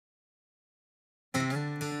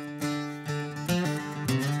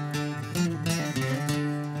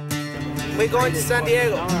We're going to San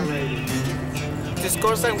Diego. To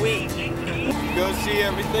score some weed. Go see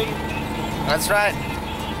everything? That's right.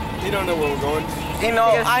 You don't know where we're going.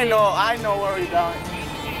 I know where we're going.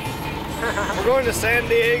 We're going to San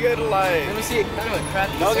Diego to like... Let me see kind of a crap.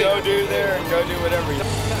 Go do there and go do whatever.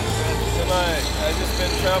 Tonight, I've just been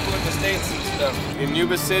traveling the States and stuff. In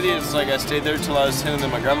Yuba City, it's like I stayed there till I was 10 and then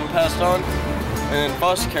my grandma passed on. And then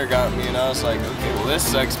foster care got me and I was like, okay, well this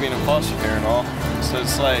sucks being in foster care and all. So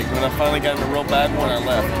it's like, when I finally got in a real bad one, I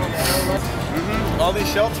left. All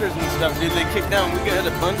these shelters and stuff, dude, they kicked down. We got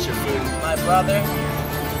a bunch of food. My brother,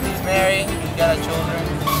 he's married, he's got children,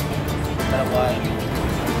 got a wife.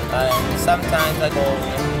 Sometimes I go,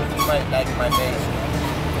 he might like my base.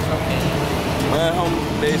 Okay. My home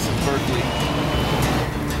base is Berkeley.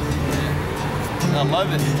 I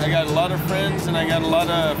love it. I got a lot of friends, and I got a lot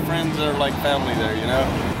of friends that are like family there, you know?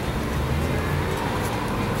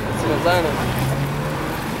 It's in Atlanta.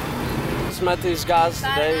 Just met these guys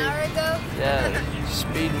today. About an hour ago? Yeah,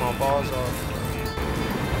 speed my balls off.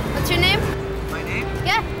 What's your name? My name?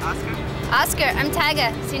 Yeah. Oscar. Oscar. I'm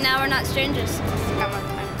Taga. See, now we're not strangers. I'm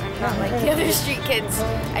not like the other street kids.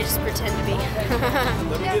 I just pretend to be.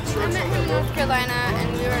 Yeah, I met him in North Carolina,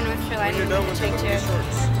 and we were in North Carolina in the Chink Chair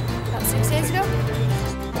about 6 days ago. It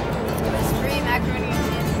was free macaroni and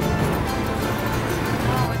cheese.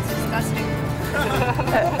 Oh, it's disgusting.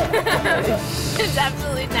 It's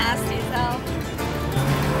absolutely nasty as hell.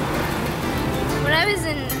 When I was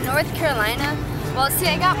in North Carolina, well, see,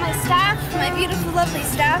 I got my staff, my beautiful, lovely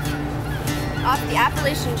staff, off the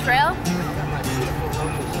Appalachian Trail.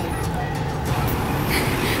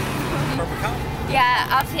 Yeah,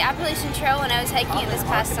 off the Appalachian Trail when I was hiking it this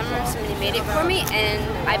past summer, somebody made it for me, and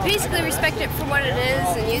I basically respect it for what it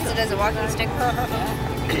is and use it as a walking stick.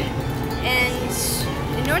 And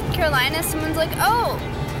in North Carolina, someone's like, "Oh,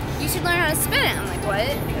 you should learn how to spin it." I'm like, "What?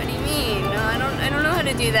 What do you mean? No, I don't know how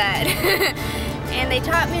to do that." And they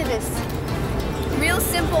taught me this real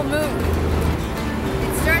simple move.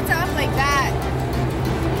 It starts off like that.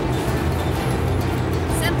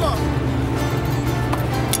 Simple.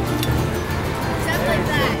 Like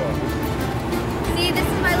that. See, this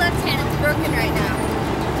is my left hand. It's broken right now.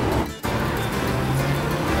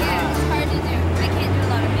 Yeah, it's hard to do. I can't do a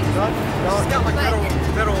lot of things. No, it's got like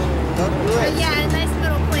middle. Yeah, a nice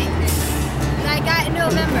middle plate. And I got in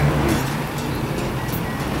November.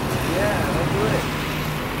 Yeah, don't do it.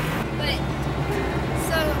 But,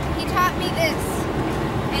 so he taught me this.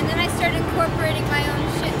 And then I started incorporating my own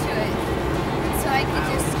shit to it. So I could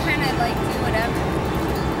just kind of like do whatever.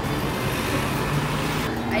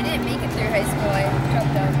 I didn't make it through high school. I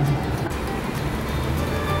dropped out.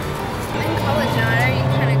 I'm in college now. I already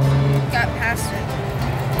kind of got past it.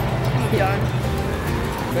 I'm done.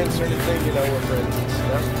 Friends or anything, you know, we're friends and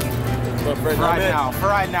stuff. But friends, For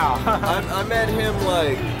right now. I met him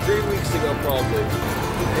like 3 weeks ago, probably.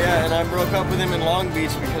 Yeah, and I broke up with him in Long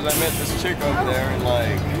Beach because I met this chick over there, and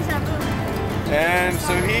like, and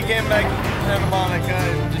so he came back to Santa Monica,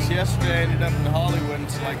 and just yesterday I ended up in Hollywood. And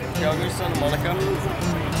it's like, okay, I'll go to Santa Monica.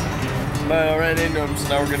 But I ran into him, so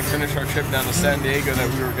now we're gonna finish our trip down to San Diego that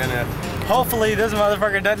we were gonna. Hopefully this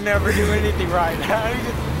motherfucker doesn't ever do anything right.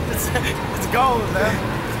 It's gold, man.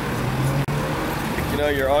 You know,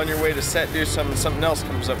 you're on your way to set, do something else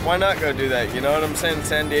comes up. Why not go do that? You know what I'm saying?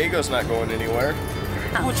 San Diego's not going anywhere.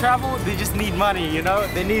 People travel, they just need money, you know?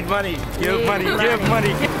 They need money. Give money, give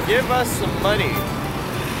money. Give us some money.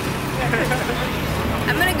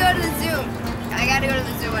 I'm gonna go to the zoo. I gotta go to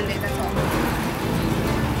the zoo one day, that's all.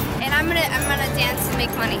 And I'm gonna dance and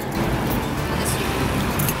make money on the street.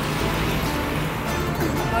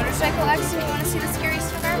 Motorcycle accident, you wanna see the scary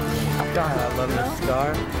scar? God, I love that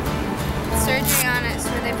scar. Surgery on it, so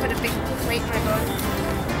they put a big plate in my bone.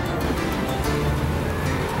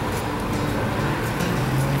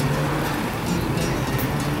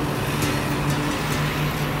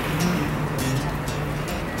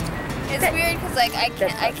 It's weird because like I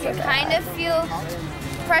can kind of feel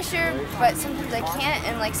pressure, but sometimes I can't,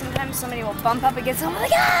 and like sometimes somebody will bump up against someone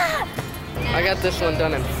like ah. I got this one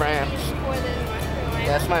done in France.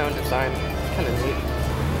 Yeah, it's my own design. It's kind of neat.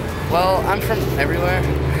 Well, I'm from everywhere,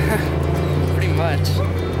 pretty much.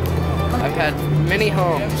 I've had many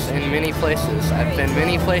homes in many places. I've been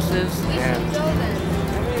many places and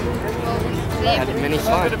had many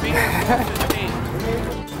fun.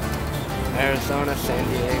 Arizona, San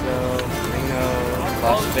Diego, Reno,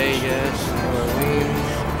 Las Vegas, New Orleans.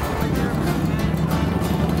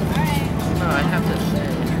 No, I have to say,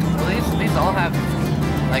 well, these all have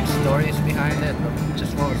like stories behind it, but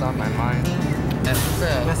just what was on my mind. It's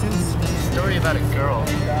a story about a girl,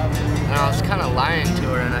 and I was kind of lying to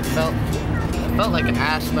her, and I felt felt like an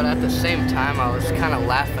ass, but at the same time, I was kind of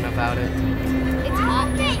laughing about it. It's hot.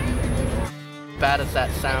 Bad as that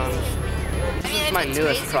sounds, this is my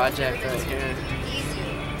newest project right here.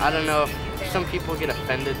 I don't know if some people get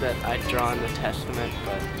offended that I draw in the Testament,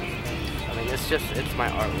 but I mean, it's my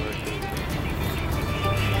artwork.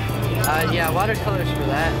 Yeah, watercolors for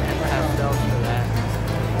that, and pastels for that.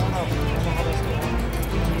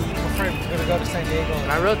 We're gonna go to San Diego.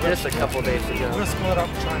 And I wrote this a couple days ago. We're gonna split up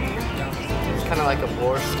and try and get down. It's kind of like a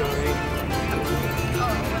war story.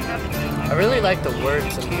 I really like the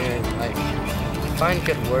words in here. Like, find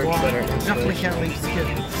good words that are definitely inspirational. can't leave skid.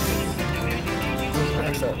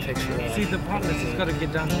 That's a picture of See, the problem is he's got to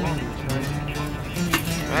get down the long right?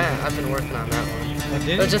 Man, I've been working on that one. Oh,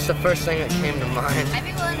 did That's just the first thing that came to mind. I'd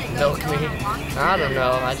be willing to go Milk me. I don't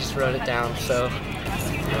know. I just wrote it down, so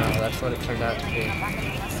that's what it turned out to be.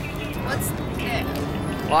 What's there?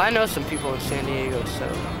 Well, I know some people in San Diego, so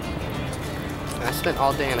I spent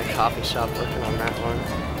all day in a coffee shop working on that one.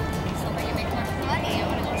 So you make more money.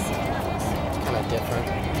 It's kind of different,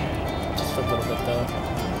 just a little bit though.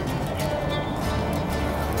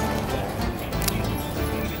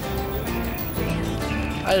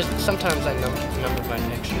 Sometimes I number my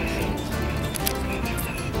pictures.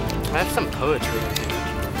 I have some poetry in here.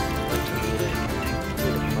 I'd like to read it.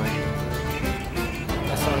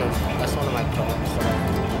 That's one of my poems that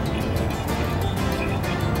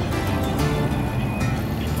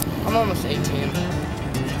I'm almost 18.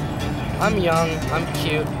 I'm young, I'm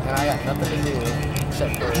cute, and I got nothing to do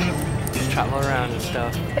except for just travel around and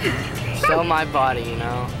stuff. Sell my body, you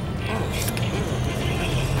know.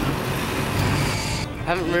 I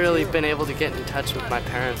haven't really been able to get in touch with my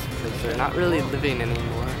parents because they're not really living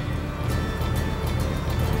anymore.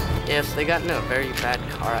 Yes, they got into a very bad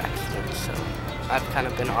car accident, so I've kind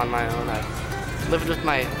of been on my own. I've lived with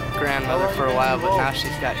my grandmother for a while, but now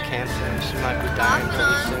she's got cancer and she might be dying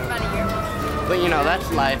pretty soon. But you know, that's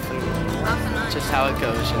life and just how it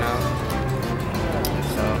goes, you know.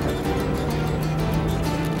 So,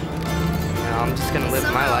 you know, I'm just gonna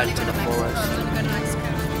live my life to the fullest.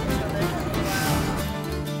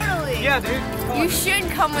 Yeah, dude. You should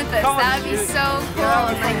come with us. That would be so cool.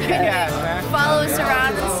 And, like, you can follow us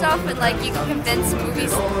around and stuff, and like you can convince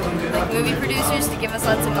movie producers to give us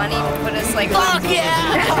lots of money to put us like, fuck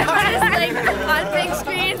yeah, put us like on big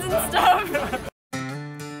screens and stuff.